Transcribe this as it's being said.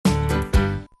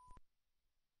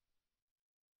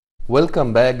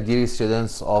Welcome back, dear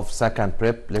students of second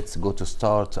prep. Let's go to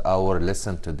start our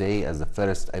lesson today as the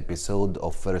first episode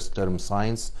of first term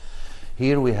science.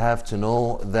 Here we have to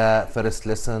know the first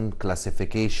lesson,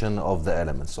 classification of the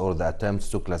elements, or the attempts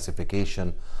to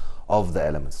classification of the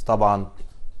elements. طبعا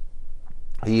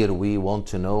here we want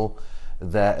to know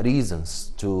the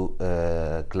reasons to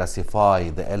classify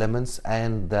the elements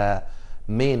and the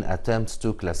main attempts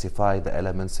to classify the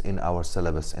elements in our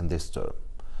syllabus in this term.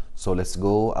 So let's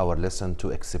go our lesson to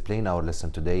explain our lesson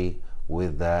today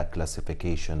with the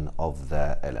classification of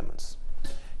the elements.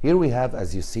 Here we have,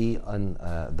 as you see on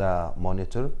the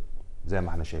monitor, زي ما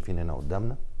احنا شايفين هنا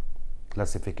قدامنا,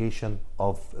 classification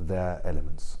of the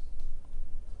elements.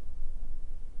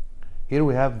 Here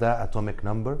we have the atomic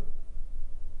number,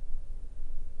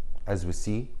 as we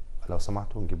see. لو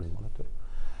سمحتوا نجيب المونيتور.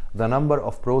 The number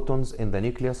of protons in the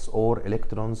nucleus or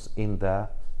electrons in the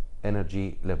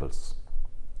energy levels.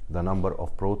 The number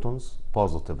of protons,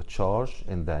 positive charge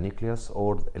in the nucleus,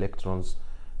 or electrons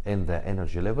in the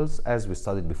energy levels, as we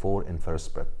studied before in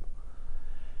first prep.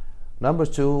 Number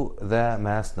two, the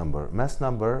mass number. Mass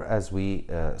number, as we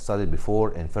studied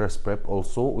before in first prep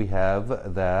also, we have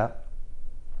the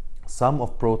sum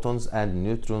of protons and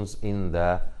neutrons in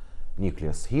the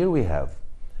nucleus. Here we have,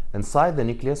 inside the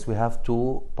nucleus, we have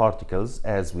two particles,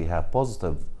 as we have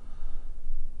positive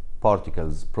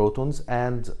particles, protons,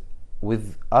 and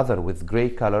with gray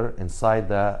color inside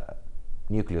the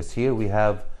nucleus. Here we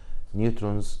have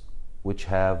neutrons which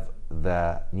have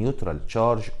the neutral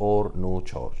charge or no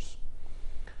charge.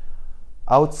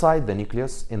 Outside the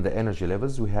nucleus in the energy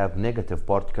levels we have negative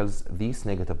particles. These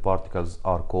negative particles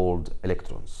are called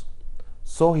electrons.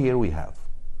 So here we have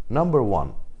number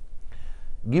one,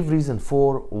 give reason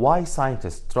for why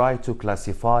scientists try to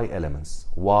classify elements.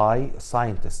 Why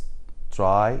scientists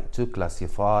try to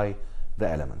classify the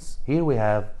elements. Here we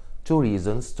have two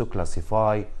reasons to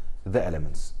classify the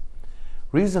elements.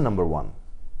 Reason number one,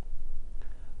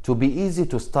 to be easy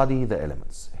to study the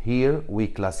elements. Here we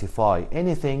classify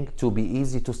anything to be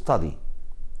easy to study.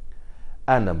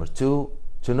 And number two,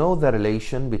 to know the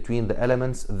relation between the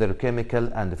elements, their chemical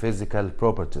and physical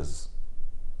properties.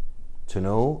 To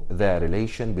know the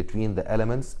relation between the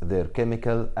elements, their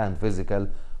chemical and physical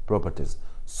properties.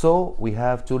 So we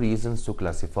have two reasons to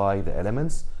classify the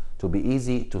elements: to be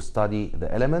easy to study the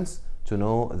elements, to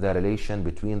know the relation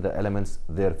between the elements,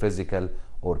 their physical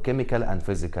or chemical and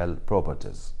physical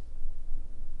properties.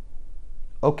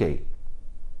 Okay,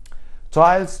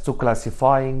 trials to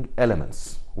classifying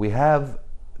elements. We have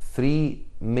three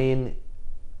main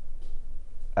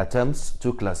attempts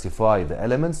to classify the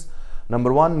elements.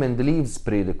 Number one, Mendeleev's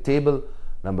periodic table.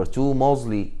 Number two,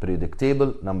 Moseley periodic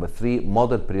table. Number three,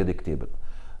 model periodic table.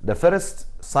 The first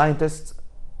scientists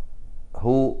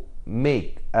who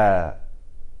make a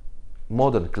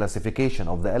modern classification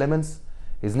of the elements,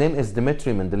 his name is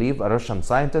Dmitry Mendeleev, a Russian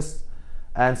scientist,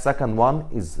 and second one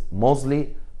is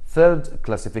Moseley. Third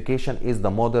classification is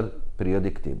the model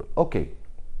periodic table. Okay,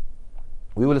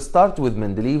 we will start with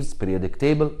Mendeleev's periodic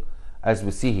table. As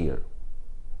we see here,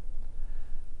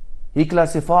 he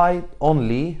classified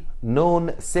only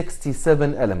known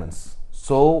 67 elements,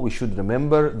 so we should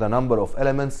remember the number of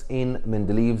elements in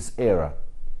Mendeleev's era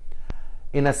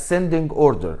in ascending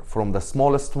order from the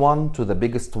smallest one to the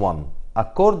biggest one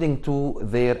according to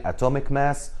their atomic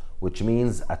mass, which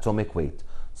means atomic weight.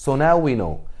 So now we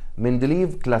know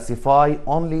Mendeleev classified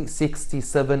only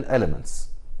 67 elements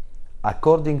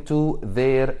according to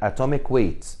their atomic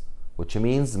weight, which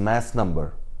means mass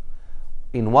number.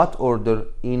 In what order?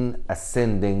 In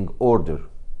ascending order.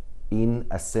 In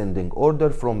ascending order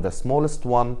from the smallest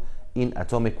one in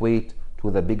atomic weight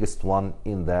to the biggest one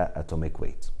in the atomic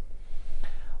weight.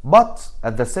 But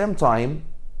at the same time,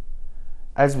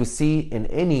 as we see in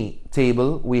any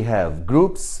table, we have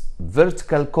groups,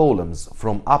 vertical columns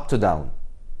from up to down.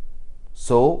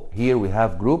 So here we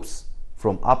have groups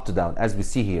from up to down. As we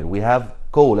see here, we have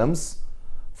columns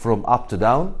from up to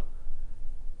down,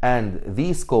 and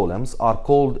these columns are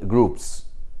called groups,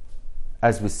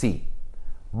 as we see.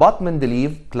 But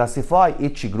Mendeleev classified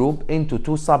each group into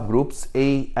two subgroups,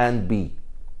 A and B.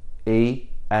 A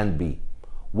and B.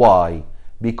 Why?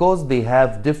 Because they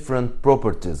have different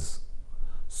properties.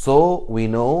 So we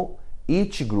know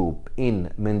each group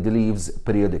in Mendeleev's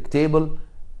periodic table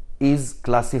is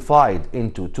classified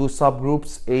into two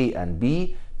subgroups, A and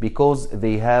B, because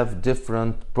they have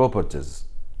different properties.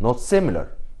 Not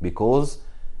similar, because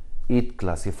it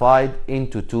classified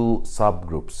into two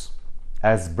subgroups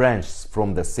as branches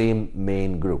from the same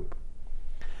main group.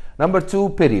 Number two,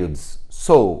 periods.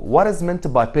 So what is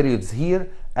meant by periods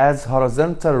here? As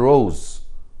horizontal rows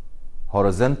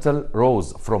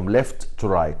from left to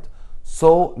right.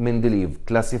 So Mendeleev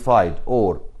classified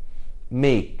or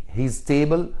make his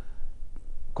table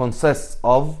consists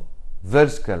of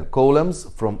vertical columns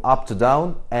from up to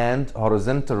down and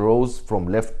horizontal rows from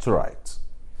left to right.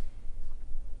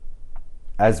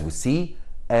 As we see,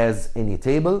 as any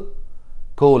table,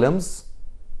 columns,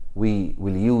 we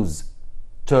will use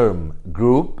term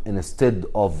group instead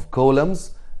of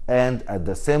columns, and at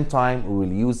the same time we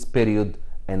will use period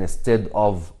instead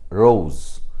of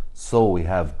rows. So we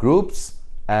have groups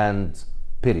and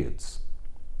periods.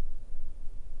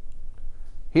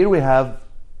 Here we have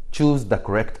choose the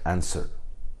correct answer.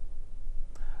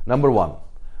 Number 1.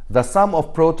 The sum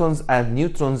of protons and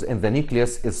neutrons in the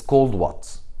nucleus is called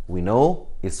what? We know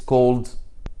it's called,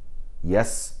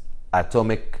 yes,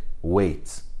 atomic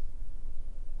weight.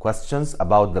 Questions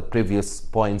about the previous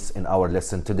points in our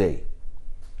lesson today.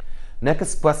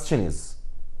 Next question is,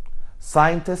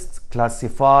 scientists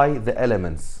classify the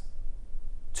elements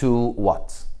to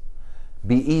what?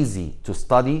 Be easy to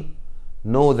study,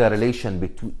 know the relation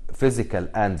between physical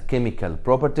and chemical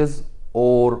properties,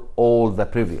 or all the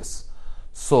previous.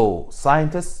 So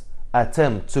scientists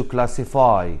attempt to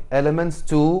classify elements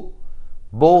to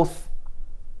both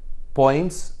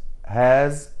points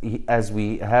as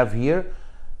we have here,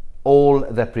 all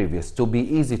the previous, to be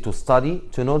easy to study,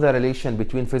 to know the relation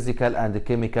between physical and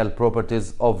chemical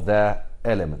properties of the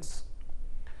elements.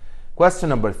 Question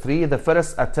number 3, the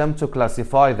first attempt to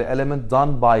classify the element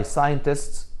done by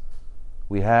scientists.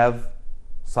 We have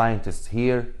scientist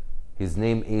here, his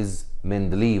name is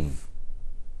Mendeleev.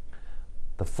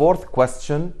 The fourth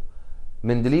question,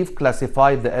 Mendeleev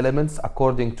classified the elements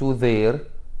according to their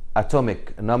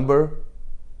atomic number,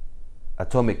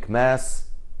 atomic mass,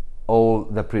 all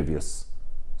the previous.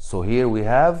 So here we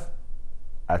have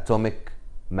atomic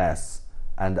mass,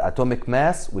 and atomic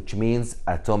mass, which means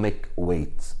atomic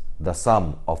weight, the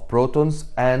sum of protons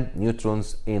and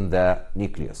neutrons in the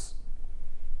nucleus.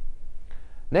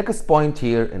 Next point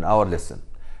here in our lesson,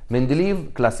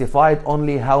 Mendeleev classified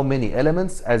only how many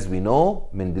elements? As we know,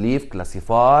 Mendeleev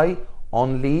classified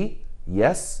only,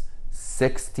 yes,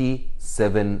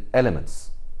 67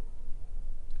 elements.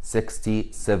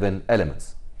 67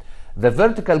 elements. The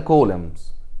vertical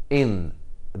columns in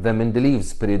the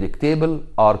Mendeleev's periodic table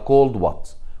are called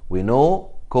what? We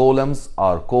know columns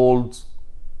are called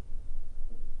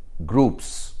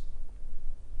groups.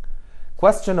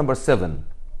 Question number 7.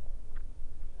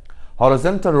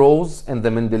 Horizontal rows in the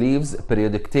Mendeleev's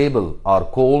periodic table are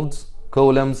called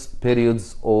columns,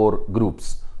 periods, or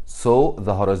groups. So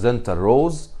the horizontal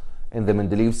rows in the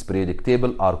Mendeleev's periodic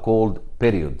table are called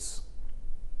periods.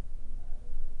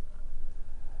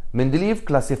 Mendeleev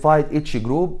classified each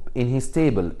group in his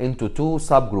table into two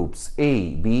subgroups,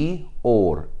 A, B,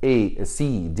 or A,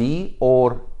 C, D,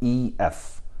 or E,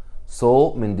 F.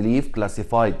 So Mendeleev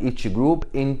classified each group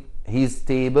in his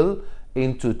table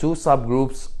into two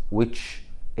subgroups, which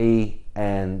A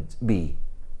and B.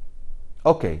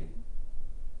 Okay.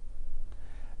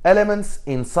 Elements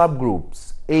in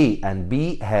subgroups A and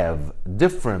B have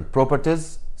different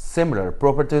properties, similar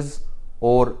properties,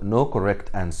 or no correct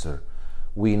answer.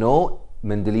 We know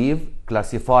Mendeleev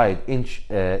classified each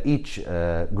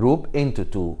group into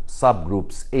two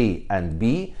subgroups A and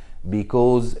B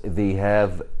because they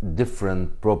have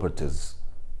different properties.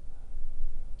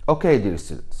 Okay, dear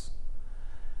students.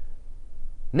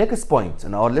 Next point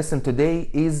in our lesson today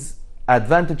is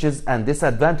advantages and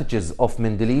disadvantages of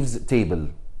Mendeleev's table.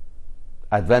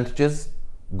 Advantages,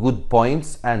 good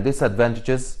points, and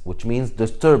disadvantages, which means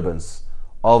disturbance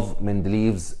of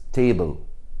Mendeleev's table.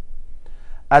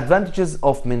 Advantages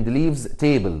of Mendeleev's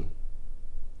table,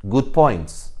 good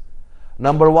points.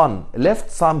 Number 1,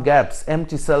 left some gaps,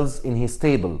 empty cells in his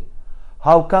table.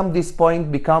 How come this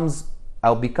point become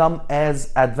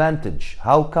as advantage?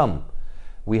 How come?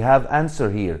 We have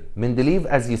answer here. Mendeleev,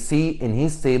 as you see in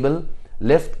his table,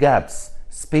 left gaps,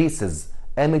 spaces,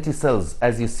 empty cells,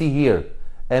 as you see here,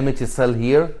 empty cell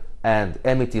here and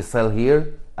empty cell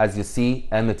here, as you see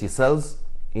empty cells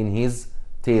in his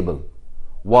table.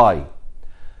 Why?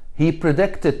 He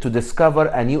predicted to discover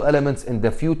a new elements in the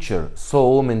future,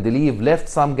 so Mendeleev left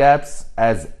some gaps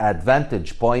as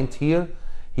advantage point here.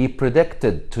 He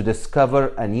predicted to discover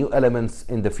a new elements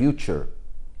in the future.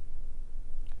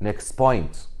 Next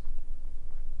point.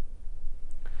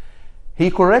 He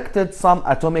corrected some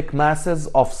atomic masses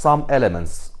of some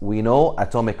elements. We know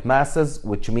atomic masses,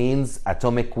 which means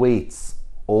atomic weights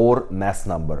or mass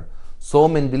number. So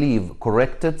Mendeleev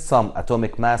corrected some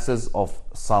atomic masses of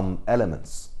some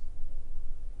elements.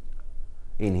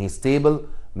 In his table,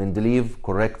 Mendeleev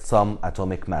corrects some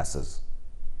atomic masses.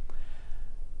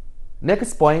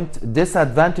 Next point,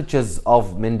 disadvantages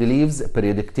of Mendeleev's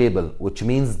periodic table, which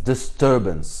means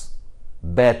disturbance,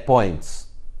 bad points.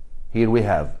 Here we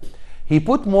have, he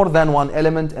put more than one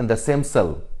element in the same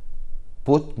cell.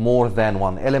 Put more than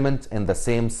one element in the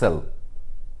same cell.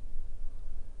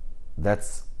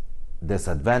 That's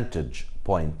disadvantage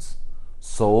points.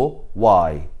 So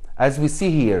why? As we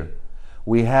see here,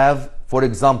 we have, for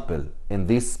example, in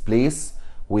this place,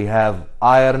 we have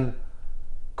iron,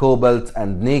 cobalt,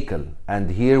 and nickel. And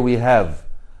here we have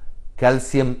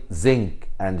calcium, zinc.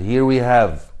 And here we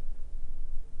have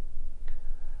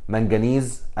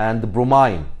manganese and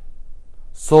bromine.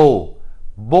 So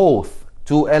both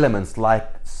two elements like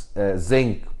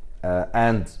zinc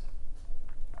and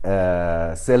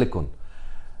silicon.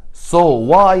 So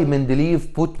why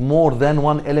Mendeleev put more than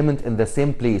one element in the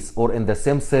same place or in the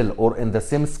same cell or in the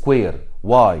same square?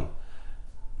 Why?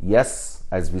 Yes,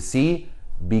 as we see,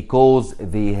 because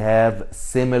they have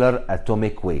similar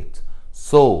atomic weight.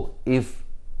 So if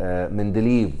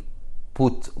Mendeleev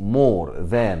put more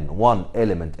than one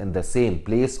element in the same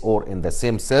place or in the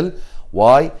same cell,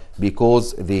 why?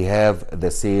 Because they have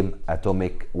the same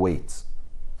atomic weight.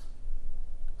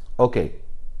 Okay,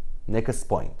 next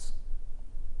point.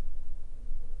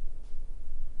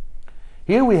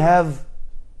 Here we have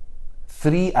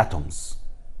three atoms: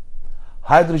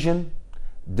 hydrogen,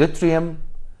 deuterium,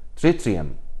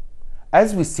 tritium.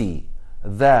 As we see,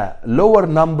 the lower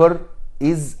number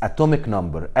is atomic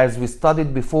number, as we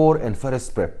studied before in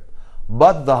first prep,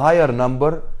 but the higher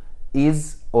number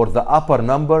is, or the upper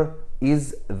number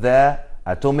is the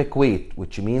atomic weight,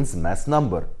 which means mass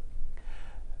number.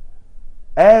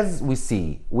 As we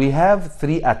see, we have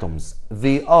three atoms.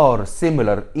 They are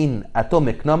similar in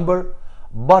atomic number,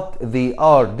 but they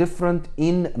are different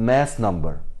in mass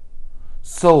number.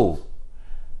 So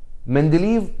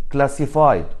Mendeleev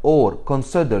classified or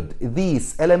considered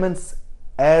these elements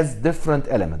as different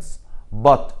elements,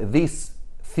 but this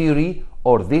theory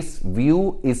or this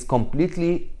view is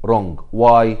completely wrong.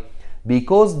 Why?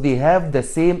 Because they have the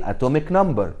same atomic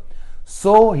number.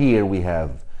 So here we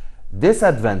have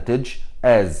disadvantage,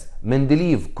 as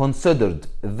Mendeleev considered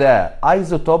the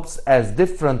isotopes as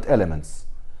different elements.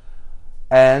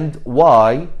 And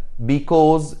why?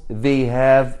 Because they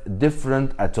have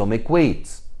different atomic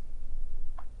weights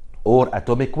or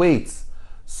atomic weights.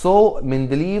 So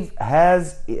Mendeleev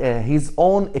has his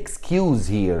own excuse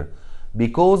here,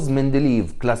 because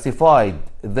Mendeleev classified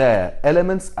the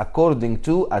elements according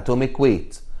to atomic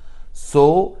weight.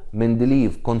 So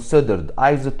Mendeleev considered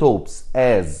isotopes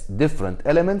as different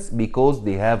elements because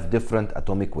they have different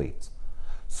atomic weights.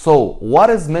 So what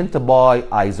is meant by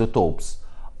isotopes?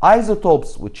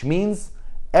 Isotopes, which means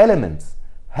elements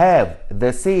have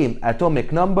the same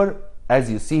atomic number. As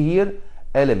you see here,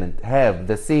 elements have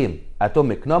the same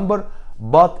atomic number,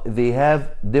 but they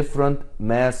have different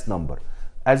mass number.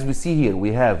 As we see here,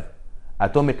 we have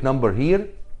atomic number here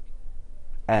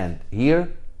and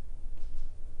here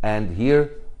and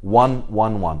here, 1,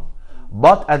 1, 1.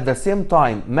 But at the same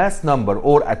time, mass number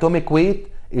or atomic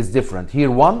weight is different.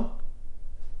 Here 1,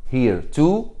 here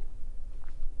 2,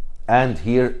 and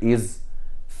here is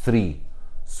 3.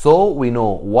 So we know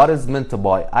what is meant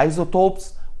by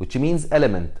isotopes, which means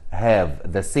elements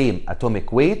have the same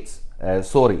atomic weight,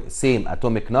 same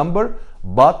atomic number,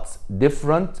 but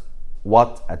different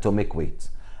what atomic weight.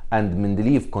 And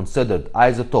Mendeleev considered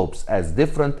isotopes as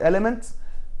different elements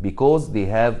because they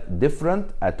have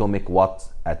different atomic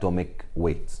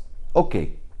weights.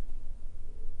 Okay.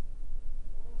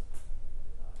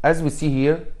 As we see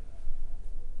here,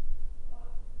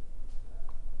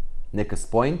 next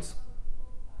point.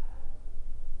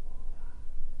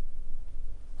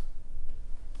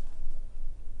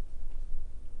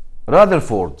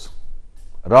 Rutherford,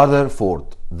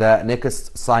 the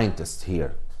next scientist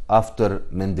here after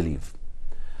Mendeleev.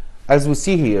 As we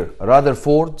see here,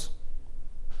 Rutherford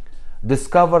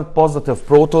discovered positive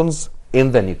protons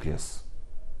in the nucleus.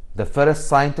 The first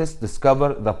scientist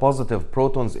discovered the positive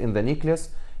protons in the nucleus.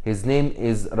 His name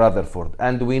is Rutherford.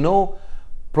 And we know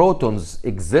protons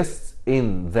exist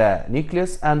in the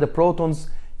nucleus, and the protons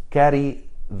carry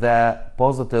the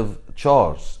positive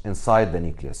charge inside the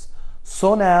nucleus.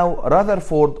 So now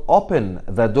Rutherford opened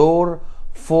the door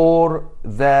for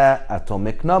the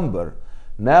atomic number.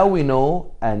 Now we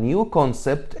know a new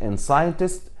concept in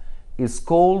scientists is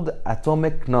called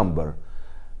atomic number.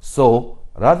 So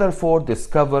Rutherford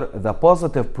discovered the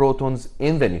positive protons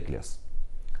in the nucleus.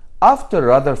 After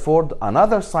Rutherford,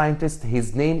 another scientist,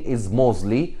 his name is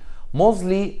Moseley.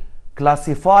 Moseley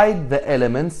classified the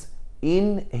elements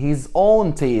in his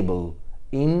own table,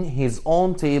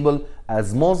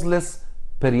 as Moseley's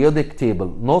periodic table,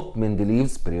 not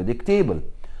Mendeleev's periodic table.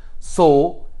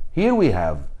 So here we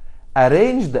have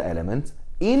arrange the elements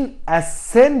in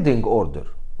ascending order,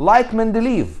 like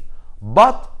Mendeleev,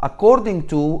 but according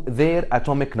to their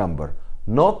atomic number,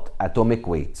 not atomic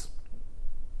weight.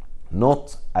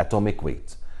 Not atomic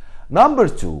weight. Number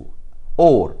two,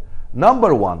 or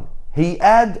number one, he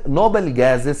add noble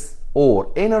gases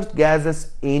or inert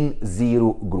gases in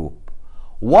zero group.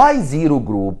 Why zero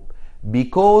group?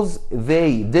 Because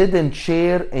they didn't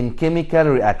share in chemical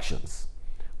reactions.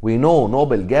 We know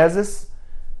noble gases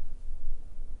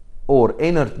or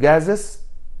inert gases,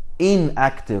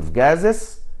 inactive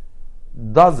gases,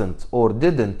 doesn't or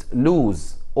didn't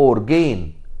lose or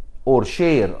gain or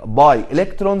share by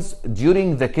electrons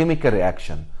during the chemical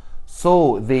reaction.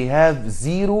 So they have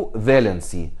zero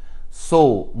valency.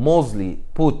 So Moseley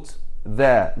put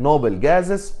the noble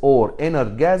gases or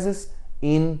inert gases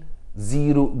in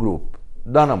zero group.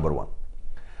 The number one.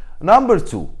 Number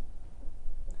two,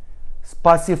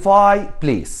 specify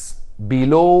place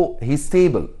below his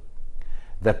table,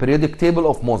 the periodic table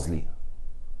of Moseley.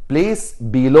 Place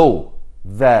below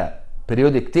the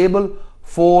periodic table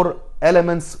for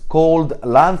elements called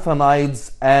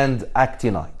lanthanides and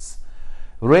actinides.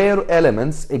 Rare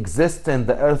elements exist in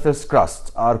the Earth's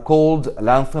crust are called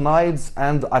lanthanides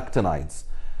and actinides.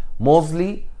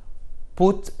 Moseley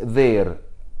put their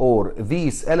or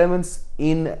these elements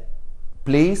in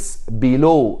place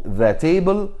below the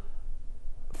table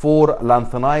for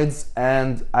lanthanides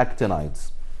and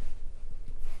actinides.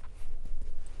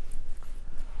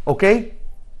 Okay?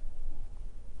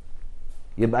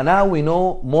 يبقى now we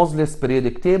know Moseley's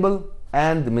periodic table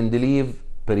and Mendeleev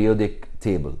periodic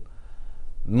table.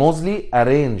 Moseley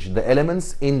arranged the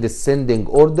elements in descending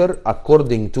order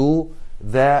according to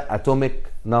the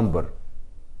atomic number.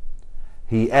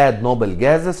 He add noble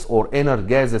gases or inert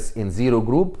gases in zero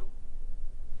group.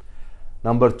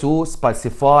 Number two,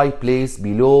 specify place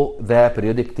below the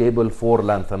periodic table for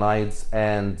lanthanides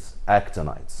and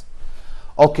actinides.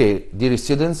 Okay, dear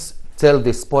students, till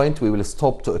this point we will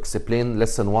stop to explain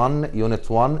lesson 1, unit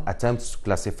 1, attempts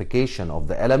classification of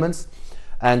the elements.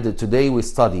 And today we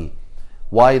study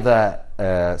why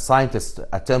the scientists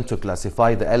attempt to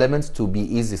classify the elements to be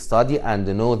easy study and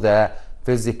know the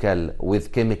physical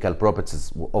with chemical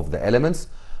properties of the elements.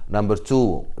 Number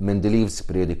 2, Mendeleev's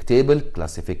periodic table,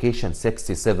 classification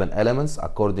 67 elements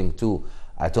according to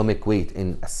atomic weight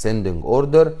in ascending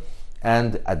order,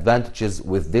 and advantages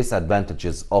with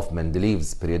disadvantages of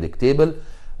Mendeleev's periodic table.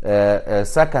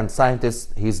 Second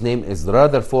scientist, his name is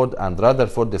Rutherford, and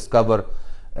Rutherford discovered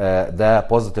the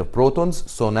positive protons.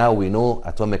 So now we know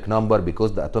atomic number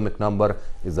because the atomic number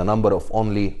is the number of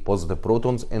only positive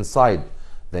protons inside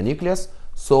the nucleus.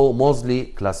 So Moseley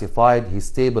classified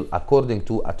his table according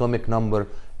to atomic number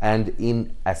and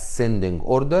in ascending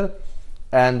order,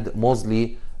 and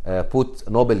Moseley put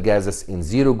noble gases in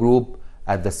zero group,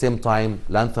 at the same time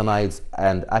lanthanides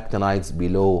and actinides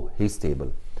below his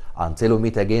table. Until we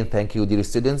meet again, thank you dear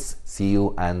students, see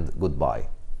you and goodbye.